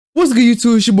What's good,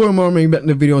 YouTube? It's your boy Marman back in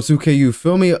the video on 2K. You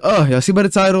feel me? Y'all see by the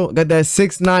title, got that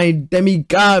 6'9" Demi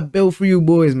God build for you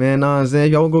boys, man. Know what I'm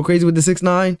saying? Y'all wanna go crazy with the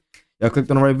 6'9"? Y'all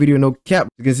clicked on the right video, no cap.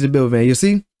 You can see the build, man. You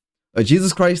see?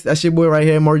 Jesus Christ, that's your boy right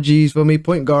here, Mark G's, feel me?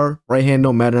 Point guard, right hand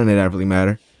don't matter, none of that really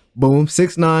matter. Boom,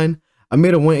 6'9". I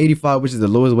made a 185, which is the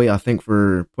lowest weight I think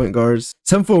for point guards.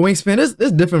 7'4" wingspan.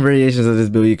 There's different variations of this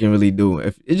build you can really do.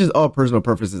 If it's just all personal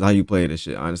preferences how you play this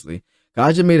shit, honestly.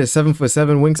 I just made a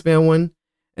 7'7" wingspan one.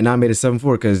 And I made a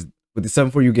 7'4" because with the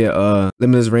 7'4" you get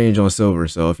limitless range on silver.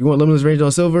 So if you want limitless range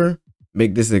on silver,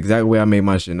 make this the exact way I made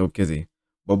my shit, no kizzy.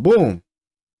 But boom,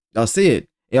 y'all see it.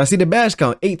 Y'all see the badge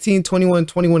count, 18, 21,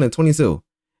 21, and 22.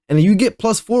 And then you get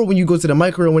 +4 when you go to the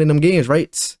micro and win them games,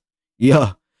 right?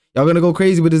 Yeah, y'all gonna go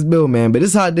crazy with this build, man. But this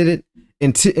is how I did it.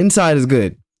 Inside is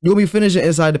good. You're gonna be finishing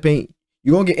inside the paint.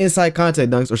 You're gonna get inside contact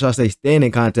dunks, or should I say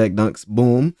standing contact dunks.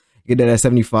 Boom, get that at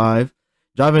 75.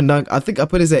 Driving dunk, I think I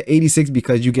put this at 86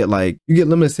 because you get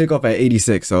limitless takeoff at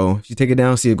 86. So if you take it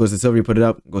down, see it goes to silver, you put it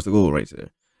up, it goes to gold right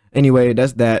there. Anyway,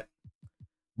 that's that.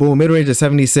 Boom, mid-range is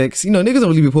 76. You know, niggas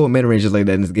don't really be pulling mid-ranges like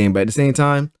that in this game, but at the same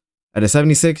time, at a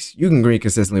 76, you can green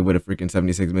consistently with a freaking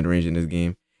 76 mid-range in this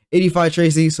game. 85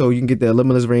 Tracy, so you can get the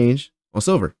limitless range on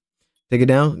silver. Take it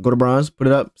down, go to bronze, put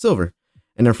it up, silver.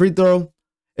 And then free throw,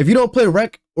 if you don't play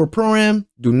rec or pro-am,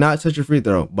 do not touch your free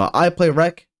throw. But I play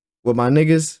rec with my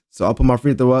niggas, so I'll put my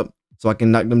free throw up so I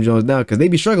can knock them Jones down because they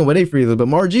be struggling with their free throws. But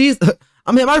Margie's,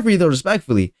 I'm hitting my free throw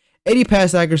respectfully. 80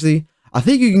 pass accuracy. I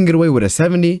think you can get away with a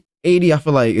 70. 80, I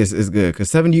feel like is good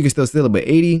because 70 you can still steal it, but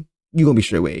 80, you gonna be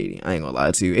straight with 80. I ain't gonna lie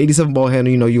to you. 87 ball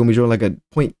handle, you know, you gonna be drawing like a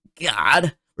point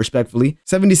guard, respectfully.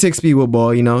 76 speed with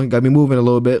ball, you know, you got me moving a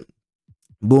little bit.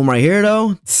 Boom, right here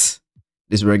though. This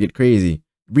is where I get crazy.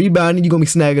 Rebounding, you gonna be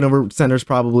snagging over centers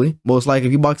probably. Most likely,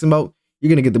 if you box them out, you're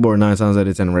going to get the board 9 times out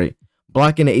of 10, right?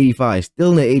 Blocking at 85.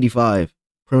 Still in the 85.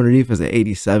 Perimeter defense at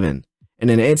 87. And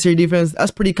then the interior defense,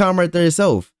 that's pretty calm right there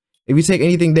itself. If you take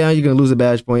anything down, you're going to lose a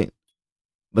badge point.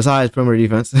 Besides perimeter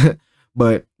defense.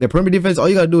 But the perimeter defense, all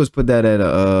you got to do is put that at,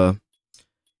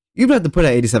 you have to put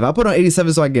at 87. I put on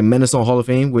 87 so I get menace on Hall of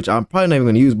Fame, which I'm probably not even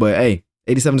going to use. But hey,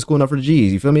 87 is cool enough for the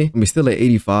G's. You feel me? I'm still at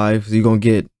 85. So you're going to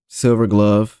get silver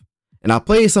glove. And I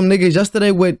played some niggas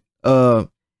yesterday with,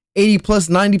 80 plus,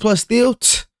 90 plus steal.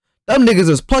 Them niggas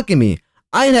was plucking me.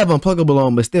 I ain't have unpluckable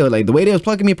on, but still, like the way they was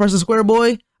plucking me, person square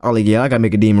boy, I was like, yeah, I gotta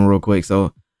make a demon real quick.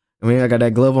 So, I mean, I got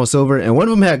that glove on silver, and one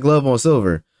of them had glove on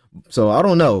silver. So, I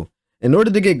don't know. In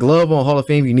order to get glove on Hall of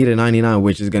Fame, you need a 99,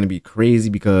 which is gonna be crazy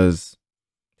because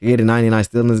to get a 99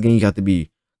 still in this game, you got to be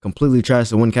completely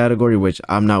trash in one category, which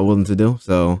I'm not willing to do.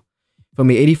 So, for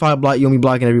me, 85 block, you'll be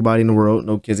blocking everybody in the world,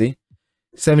 no kizzy.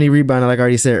 70 rebound, like I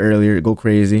already said earlier, go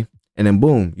crazy. And then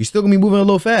boom, you still gonna be moving a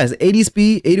little fast. 80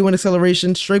 speed, 81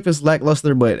 acceleration. Strength is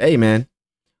lackluster, but hey man,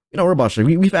 we don't worry about strength.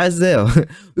 We fast as hell.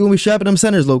 We gonna be strapping them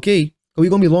centers low key. We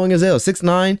gonna be long as hell.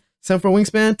 6'9", 7'4"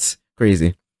 wingspan.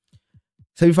 Crazy.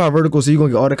 75 vertical, so you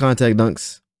gonna get all the contact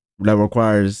dunks. That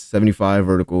requires 75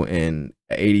 vertical and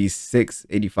 86,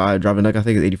 85 driving dunk. I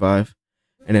think it's 85,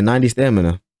 and then 90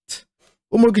 stamina.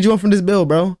 What more could you want from this build,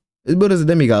 bro? This build is a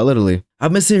demigod, literally.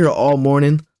 I've been sitting here all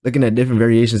morning looking at different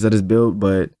variations of this build,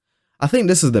 but I think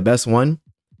this is the best one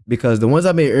because the ones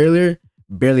I made earlier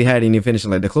barely had any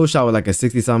finishing. Like the close shot was like a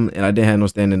 60 something and I didn't have no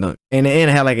standing dunk. And the end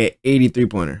I had like an 83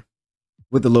 pointer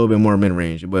with a little bit more mid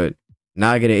range. But now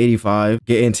I get an 85,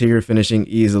 get interior finishing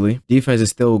easily. Defense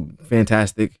is still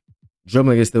fantastic.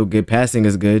 Dribbling is still good. Passing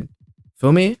is good.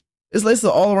 Feel me? It's an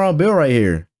all around build right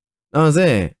here. Know what I'm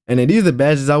saying? And then these are the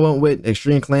badges I went with,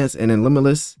 Extreme Cleanse and then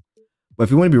Limitless. But if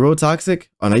you want to be real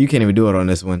toxic, oh no, you can't even do it on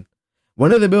this one.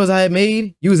 One of the builds I had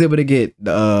made, you was able to get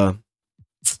the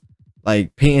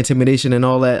like paint intimidation and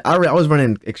all that. I was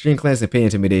running Extreme Cleanse and paint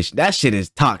intimidation. That shit is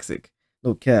toxic.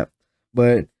 No cap.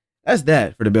 But that's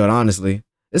that for the build, honestly.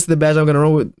 This is the badge I'm gonna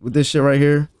run with this shit right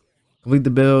here. Complete the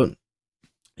build.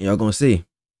 Y'all gonna see.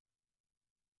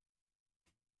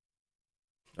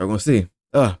 Y'all gonna see.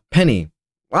 Penny,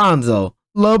 Lonzo,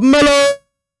 LaMelo,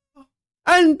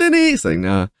 Anthony. It's like,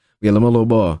 nah, we got LaMelo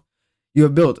Ball. You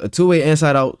have built a two-way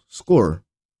inside-out scorer.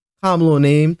 Calm little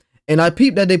name. And I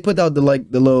peeped that they put out the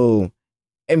little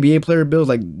NBA player builds,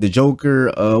 like the Joker,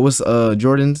 what's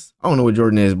Jordan's? I don't know what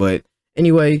Jordan is, but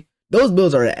anyway, those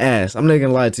builds are ass. I'm not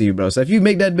gonna lie to you, bro. So if you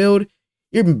make that build,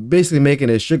 you're basically making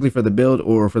it strictly for the build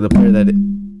or for the player that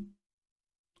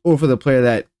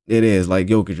it is, like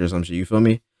Jokic or some shit, you feel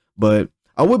me? But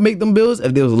I would make them builds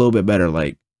if they was a little bit better.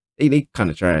 Like they kind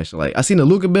of trash. Like I seen the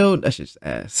Luka build, that shit's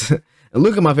ass. And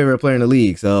Luka my favorite player in the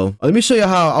league. So let me show you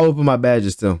how I would put my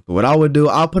badges too. But what I would do,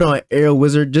 I'll put on Aerial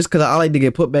Wizard just because I like to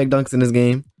get putback dunks in this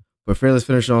game. But fearless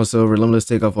finisher on silver, limitless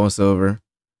takeoff on silver.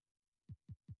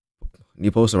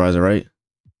 Need posterizer, right?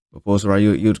 But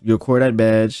posterizer, you'll core that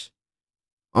badge.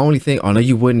 I only think, oh no,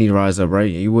 you wouldn't need rise up, right?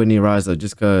 You wouldn't need rise up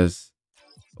just cause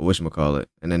whatchamacallit.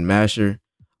 And then masher.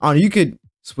 I don't know, you could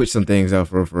switch some things out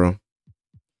for real.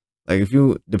 Like if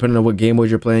you, depending on what game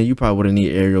mode you're playing, you probably wouldn't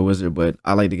need aerial wizard, but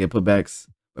I like to get putbacks.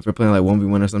 If you're playing like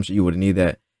 1v1 or some shit, you wouldn't need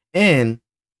that. And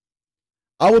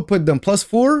I would put them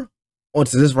 +4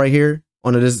 onto this right here,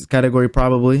 onto this category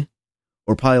probably.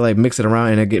 Or probably like mix it around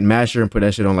and then get masher and put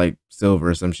that shit on like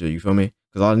silver or some shit, you feel me?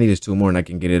 Because all I need is 2 more and I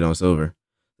can get it on silver.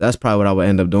 That's probably what I would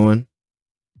end up doing.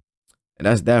 And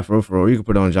that's that for real. You can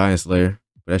put it on Giant Slayer.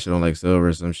 Put that shit on like silver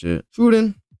or some shit.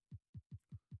 Shooting.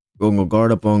 We're gonna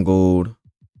guard up on gold.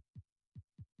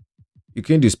 You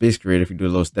can do Space Creator if you do a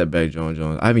little step back, Jones.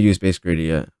 I haven't used Space Creator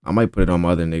yet. I might put it on my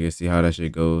other niggas, see how that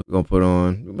shit goes. We're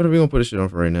gonna put this shit on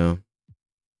for right now.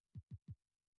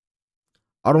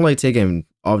 I don't like taking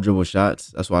off dribble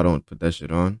shots. That's why I don't put that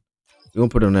shit on. We're gonna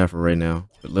put it on that for right now.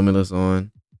 Put Limitless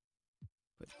on.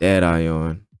 Put Dead Eye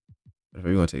on.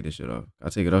 We're gonna take this shit off.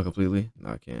 I'll take it off completely. No,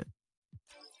 I can't.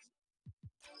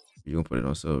 You're gonna put it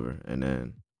on silver and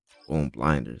then boom,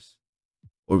 blinders.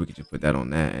 Or we could just put that on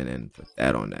that and then put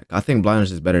that on that. I think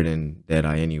blinders is better than Dead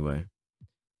Eye anyway.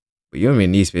 But you don't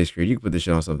even need Space Creator. You can put this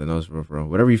shit on something else for real.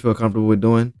 Whatever you feel comfortable with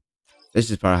doing. This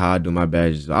is probably how I do my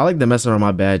badges. I like to mess around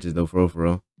my badges though, for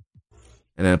real.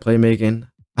 And then playmaking.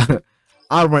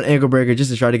 I'll run ankle breaker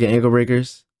just to try to get ankle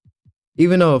breakers.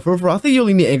 Even though, for real, I think you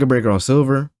only need ankle breaker on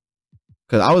silver.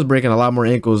 Because I was breaking a lot more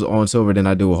ankles on silver than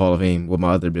I do with Hall of Fame with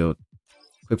my other build.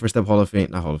 Quick first step Hall of Fame,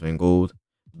 not Hall of Fame, gold.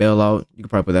 Bailout, you can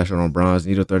probably put that shit on bronze.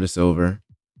 Needle thread is silver.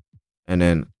 And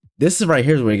then this is right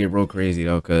here is where it get real crazy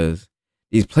though, because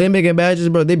these playmaking badges,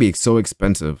 bro, they be so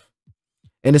expensive.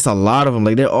 And it's a lot of them.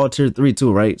 Like they're all tier 3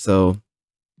 too, right? So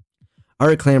I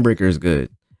heard Clan Breaker is good.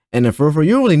 And then for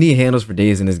you don't really need handles for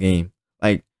days in this game.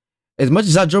 Like as much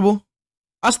as I dribble,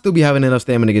 I still be having enough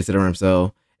stamina to get to the rim.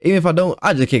 So even if I don't,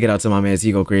 I just kick it out to my man so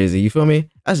he go crazy. You feel me?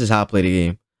 That's just how I play the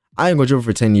game. I ain't gonna dribble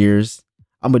for 10 years.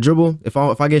 I'm a dribble. If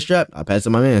I get strapped, I pass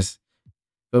to my mans.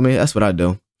 Feel me? That's what I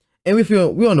do. And we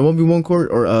on the 1v1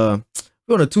 court or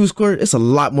we on a 2s court, it's a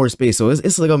lot more space. So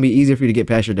it's like gonna be easier for you to get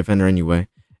past your defender anyway.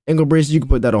 Ankle braces, you can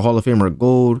put that on Hall of Famer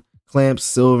gold, clamps,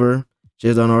 silver,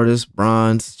 Shares on artist,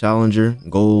 bronze, challenger,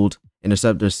 gold,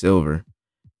 interceptor, silver.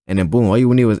 And then boom, all you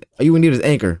would need is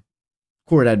anchor.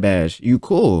 Core that badge. You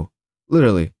cool.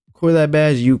 Literally. Core that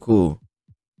badge, you cool.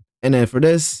 And then for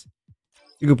this,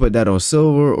 you can put that on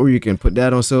silver, or you can put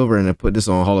that on silver and then put this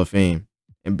on Hall of Fame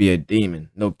and be a demon.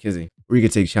 No kizzy. Or you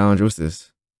can take challenger. What's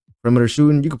this? Perimeter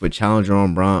shooting, you can put challenger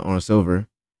on bronze on silver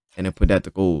and then put that to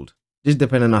gold. Just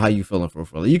depending on how you feeling for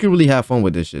real. You can really have fun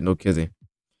with this shit, no kizzy.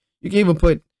 You can even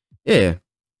put, yeah,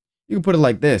 you can put it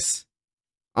like this.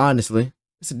 Honestly,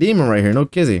 it's a demon right here, no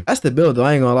kizzy. That's the build though,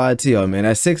 I ain't gonna lie to y'all, man.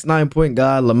 That 6'9" point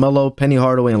guard, LaMelo, Penny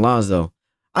Hardaway, and Lonzo.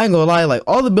 I ain't gonna lie, like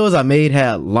all the builds I made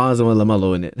had Lonzo and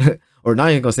LaMelo in it. Or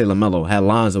not even gonna say LaMelo, had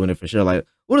Lonzo in it for sure. Like,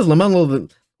 what is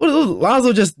LaMelo? What is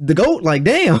Lonzo just the GOAT? Like,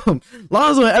 damn.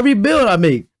 Lonzo in every build I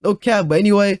make. No cap. But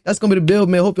anyway, that's gonna be the build,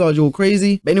 man. Hope y'all go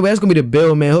crazy. But anyway, that's gonna be the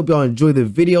build, man. Hope y'all enjoy the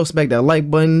video. Smack that like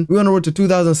button. We're on the road to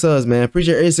 2,000 subs, man.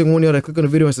 Appreciate every single one of y'all that click on the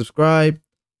video and subscribe.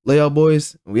 Lay y'all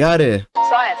boys. We out here.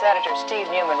 Science editor Steve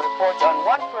Newman reports on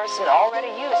one person already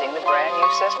using the brand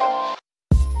new system.